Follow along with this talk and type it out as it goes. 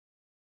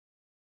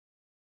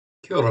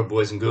Kia ora,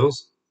 boys and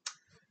girls.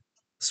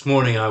 This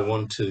morning I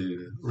want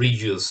to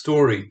read you a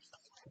story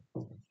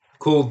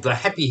called The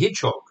Happy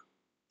Hedgehog.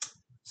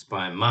 It's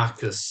by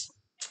Marcus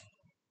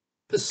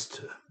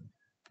Pfister.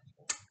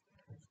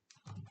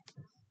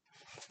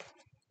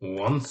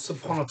 Once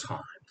upon a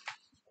time.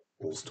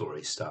 All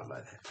stories start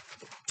like that.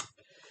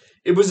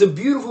 It was a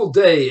beautiful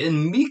day,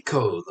 and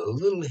Miko, the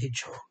little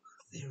hedgehog,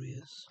 there he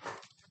is,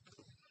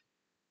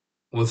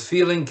 was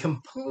feeling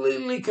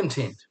completely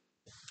content.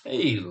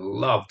 He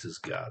loved his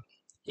garden.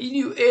 He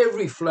knew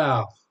every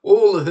flower,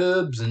 all the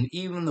herbs, and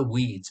even the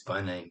weeds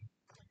by name.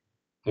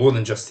 More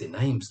than just their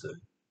names, though.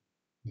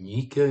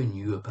 Miko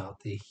knew about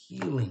their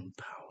healing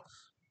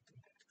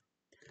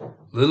powers.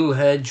 Little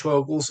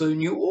Hedgehog also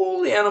knew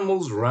all the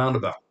animals round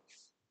about.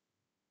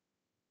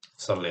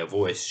 Suddenly a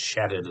voice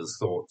shattered his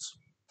thoughts.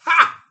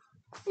 Ha!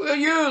 Were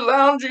you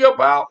lounging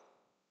about?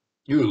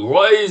 You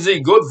lazy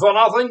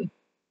good-for-nothing?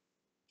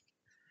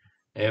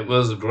 It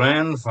was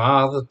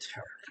Grandfather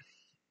Terror.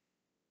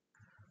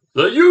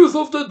 The youth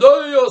of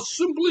today are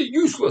simply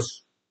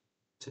useless,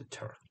 said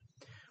Terror.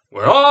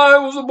 When I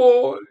was a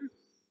boy,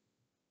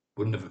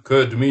 wouldn't have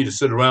occurred to me to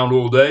sit around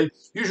all day.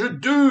 You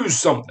should do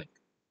something.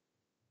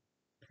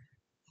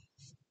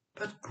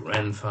 But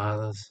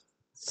Grandfathers,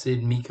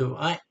 said Miko,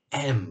 I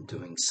am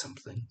doing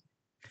something.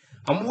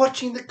 I'm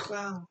watching the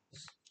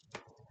clouds,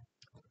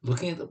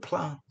 looking at the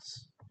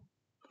plants.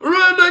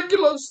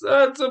 Ridiculous!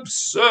 That's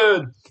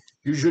absurd.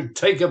 You should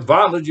take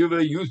advantage of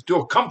your youth to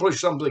accomplish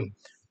something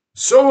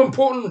so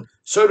important,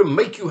 so to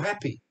make you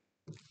happy.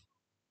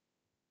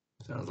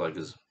 Sounds like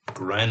his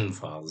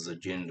grandfather's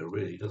agenda,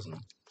 really, doesn't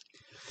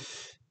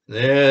it?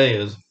 There he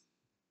is.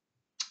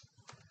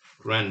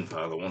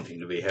 Grandfather wanting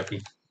to be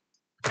happy.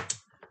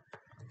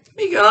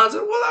 Miko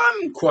answered, well,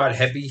 I'm quite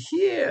happy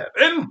here.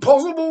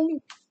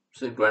 Impossible,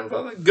 said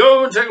Grandfather.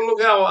 Go and take a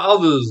look how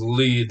others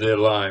lead their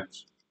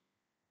lives.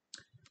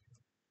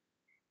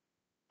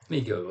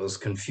 Miko was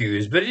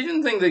confused, but he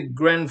didn't think that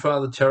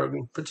Grandfather Tarrant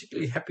looked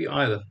particularly happy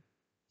either.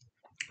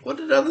 What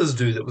did others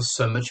do that was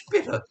so much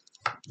better?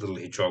 Little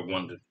Hedgehog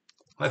wondered.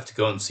 I'll have to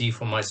go and see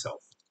for myself.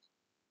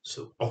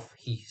 So off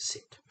he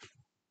set.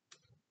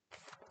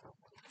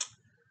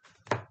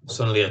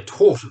 Suddenly a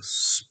tortoise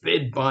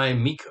sped by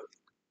Miko.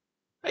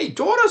 Hey,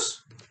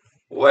 tortoise!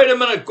 Wait a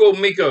minute, called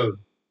Miko.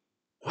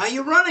 Why are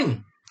you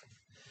running?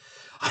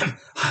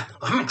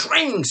 I'm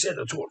training, said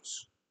the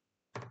tortoise.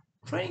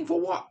 Training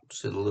for what?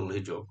 Said the little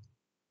hedgehog.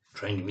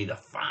 Training to be the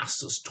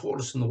fastest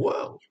tortoise in the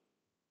world.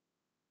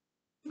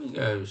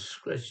 Miko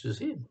scratched his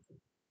head.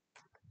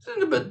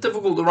 Isn't it a bit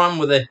difficult to run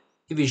with a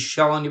heavy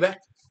shell on your back?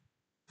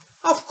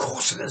 Of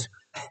course it is,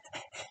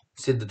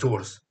 said the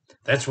tortoise.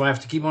 That's why I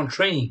have to keep on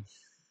training.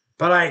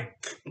 But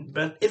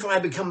if I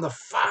become the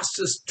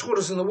fastest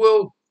tortoise in the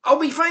world, I'll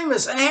be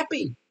famous and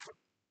happy.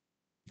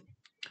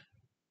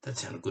 That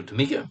sounded good to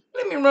Miko.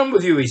 Let me run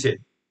with you, he said.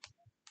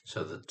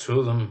 So the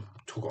two of them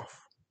took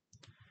off.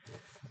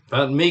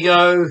 But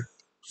Miko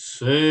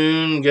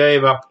soon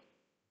gave up.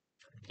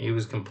 He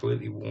was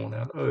completely worn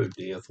out. Oh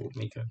dear, thought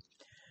Miko.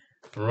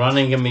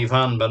 Running can be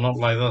fun, but not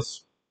like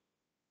this.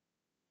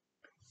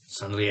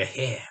 Suddenly a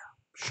hare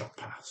shot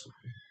past him.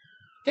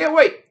 Here,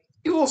 wait,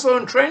 you also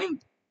in training?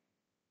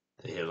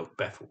 The hare looked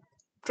baffled.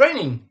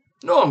 Training?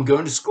 No, I'm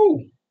going to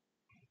school.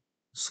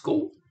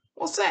 School?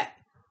 What's that?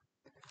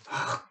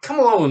 Oh, come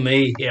along with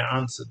me, hare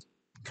answered.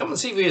 Come and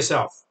see for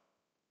yourself.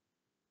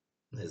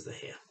 There's the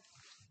hare.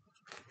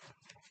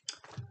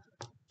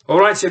 All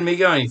right, said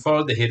Miko, and he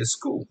followed the hare to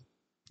school.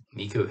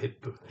 Miko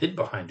hid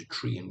behind a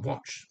tree and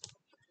watched.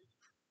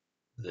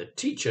 The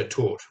teacher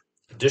taught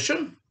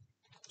addition,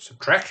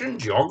 subtraction,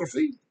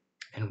 geography,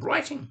 and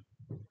writing.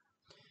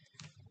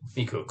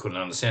 Miko couldn't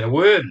understand a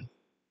word.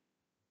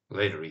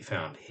 Later he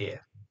found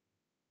hare.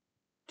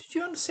 Did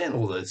you understand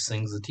all those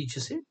things the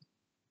teacher said?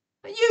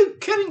 Are you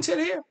kidding, said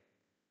hare.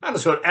 I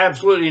understood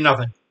absolutely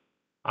nothing.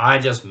 I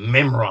just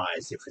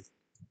memorized everything.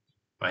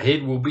 My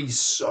head will be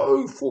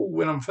so full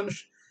when I'm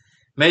finished.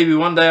 Maybe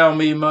one day I'll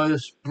be the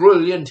most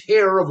brilliant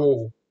hare of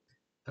all,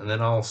 and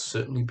then I'll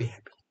certainly be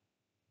happy.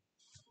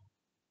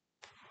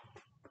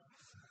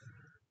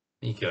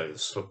 Miko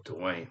slipped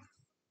away.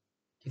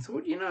 He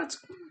thought,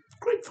 it's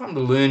great fun to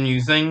learn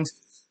new things,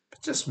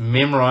 but just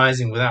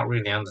memorizing without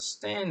really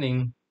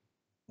understanding,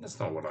 that's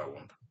not what I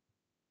want.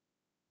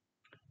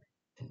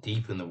 And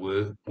deep in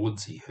the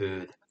woods he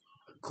heard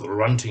a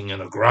grunting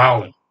and a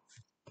growling.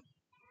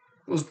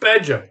 It was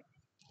Badger,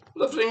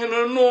 lifting an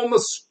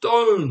enormous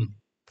stone.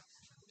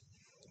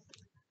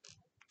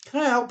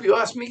 Can I help you?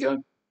 Asked Miko.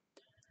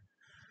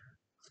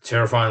 The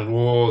terrifying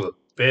roar, the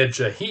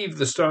Badger heaved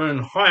the stone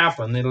high up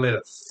and then let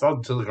it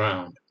thud to the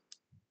ground.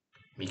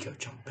 Miko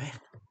jumped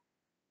back.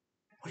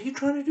 What are you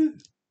trying to do?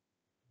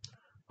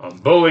 I'm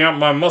building up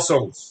my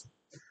muscles.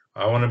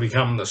 I want to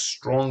become the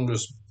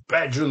strongest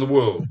badger in the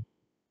world.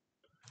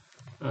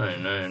 Oh,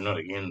 no, not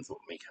again,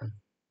 thought Miko.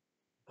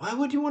 Why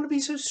would you want to be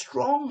so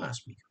strong?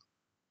 Asked Miko.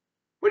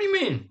 What do you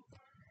mean?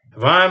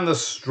 If I'm the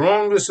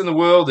strongest in the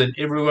world, then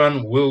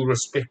everyone will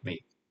respect me.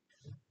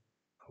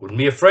 I wouldn't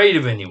be afraid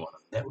of anyone.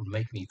 That would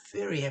make me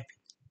very happy.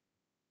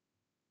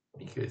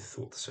 Miko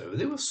thought so.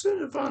 There were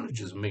certain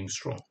advantages in being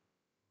strong.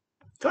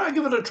 Can I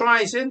give it a try,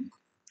 he said.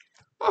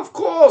 Of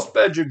course,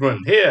 Badger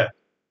grinned. Here,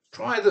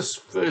 try this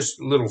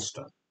first little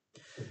stone.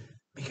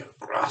 Miko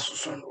grasped the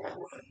stone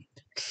and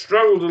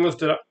struggled to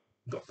lift it up.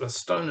 Got the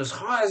stone as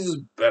high as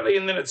his belly,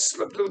 and then it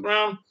slipped to the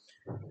ground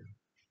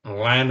and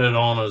landed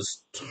on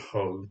his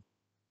toe.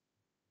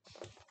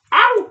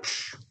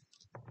 Ouch!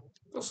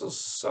 This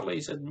is silly,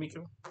 said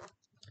Miko.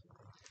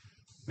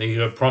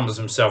 Miko promised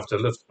himself to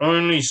lift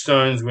only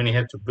stones when he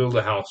had to build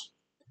a house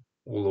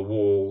or the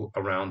wall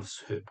around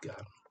his herb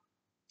garden.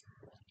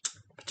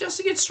 But just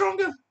to get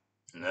stronger?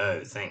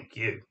 No, thank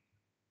you.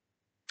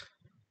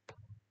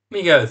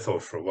 Miko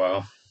thought for a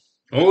while.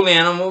 All the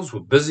animals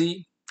were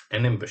busy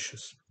and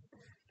ambitious.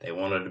 They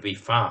wanted to be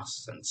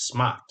fast and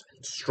smart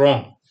and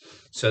strong,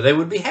 so they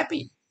would be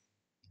happy.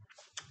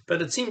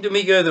 But it seemed to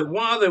Miko that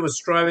while they were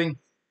striving,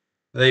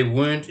 they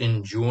weren't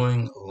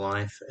enjoying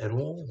life at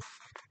all.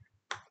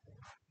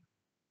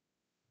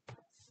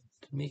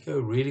 Did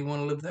Miko really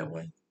want to live that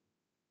way?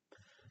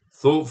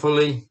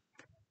 Thoughtfully,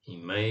 he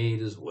made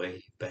his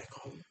way back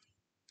home.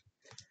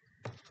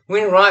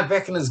 Went right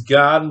back in his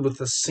garden with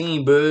the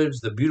singing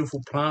birds, the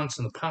beautiful plants,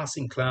 and the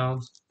passing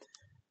clouds.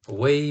 A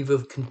wave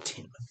of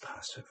contentment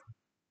passed over him.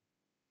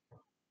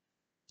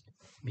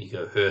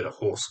 Miko heard a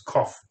hoarse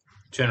cough.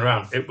 Turned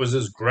around. It was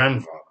his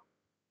grandfather.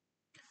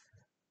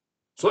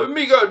 So,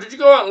 Miko, did you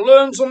go out and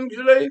learn something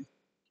today?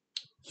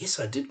 Yes,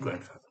 I did,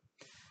 grandfather.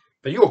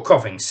 But you're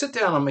coughing. Sit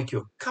down and make you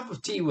a cup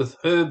of tea with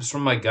herbs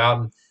from my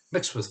garden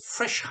mixed with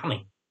fresh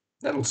honey.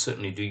 That'll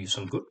certainly do you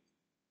some good.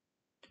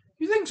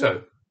 You think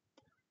so?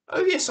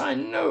 Oh, yes, I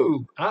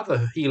know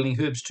other healing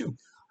herbs too.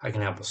 I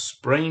can help a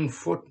sprained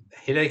foot, a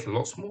headache, and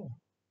lots more.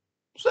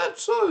 Is that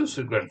so?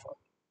 Said Grandfather.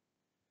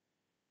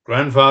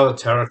 Grandfather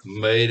Tarek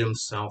made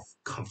himself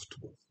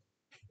comfortable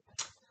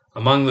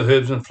among the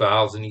herbs and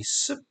flowers, and he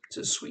sipped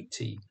his sweet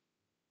tea,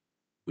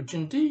 which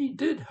indeed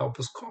did help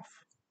his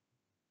cough.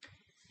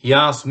 He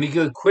asked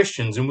Miko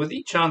questions, and with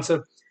each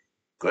answer,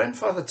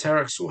 Grandfather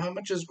Tarek saw how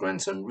much his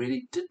grandson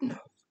really did know,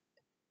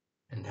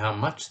 and how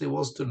much there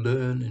was to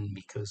learn in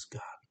Miko's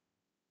garden.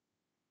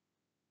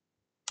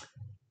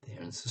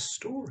 There's the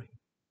story.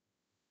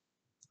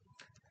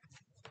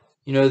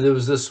 You know, there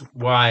was this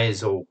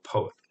wise old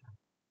poet.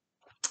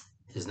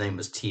 His name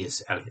was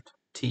T.S. Eliot.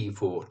 T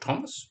for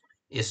Thomas,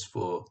 S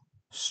for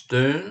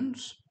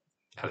Stearns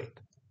Eliot.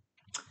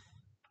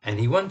 And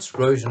he once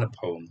wrote in a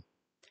poem,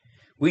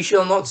 "We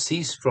shall not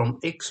cease from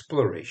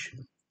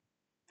exploration,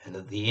 and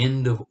at the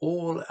end of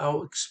all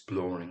our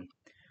exploring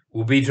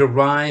will be to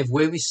arrive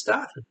where we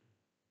started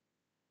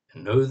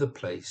and know the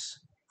place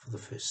for the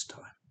first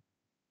time."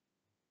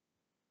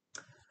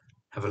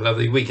 Have a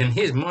lovely week. And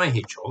here's my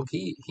hedgehog.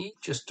 He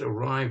just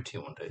arrived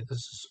here one day. This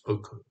is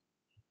Oko.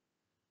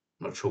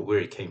 Not sure where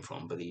he came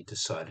from, but he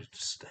decided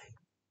to stay.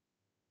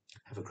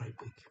 Have a great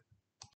week.